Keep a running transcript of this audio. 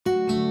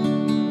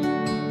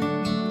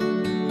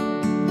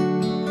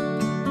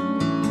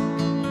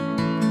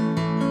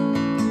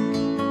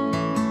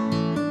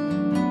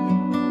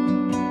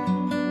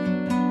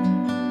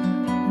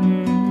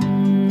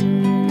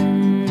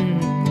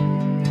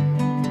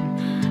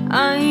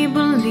I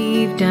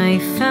believed I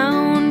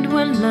found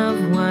what love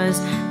was,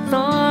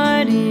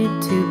 thought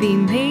it to be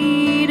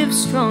made of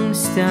strong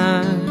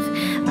stuff.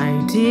 I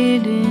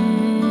didn't,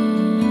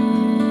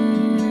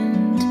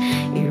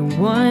 it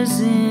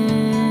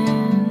wasn't.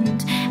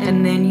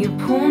 And then you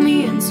pull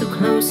me in so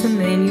close, and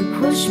then you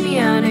push me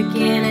out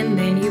again. And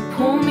then you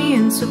pull me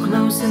in so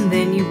close, and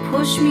then you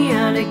push me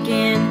out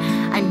again.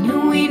 I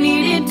knew we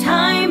needed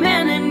time,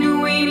 and I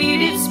knew we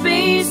needed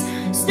space.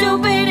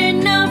 Stupid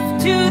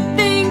enough to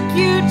think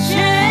you'd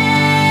change.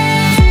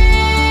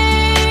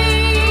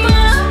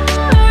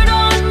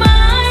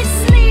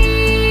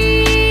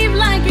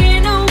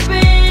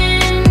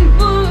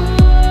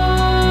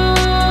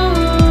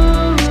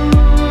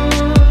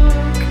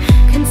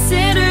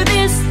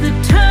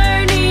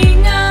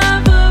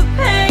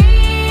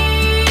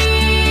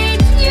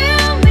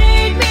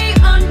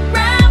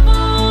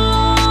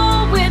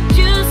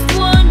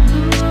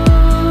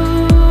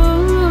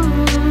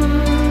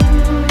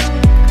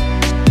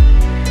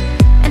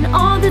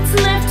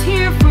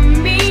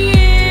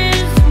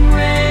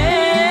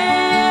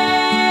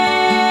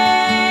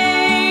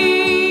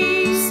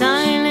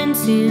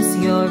 Is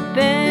your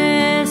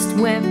best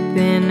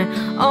weapon.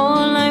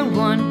 All I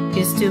want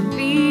is to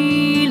be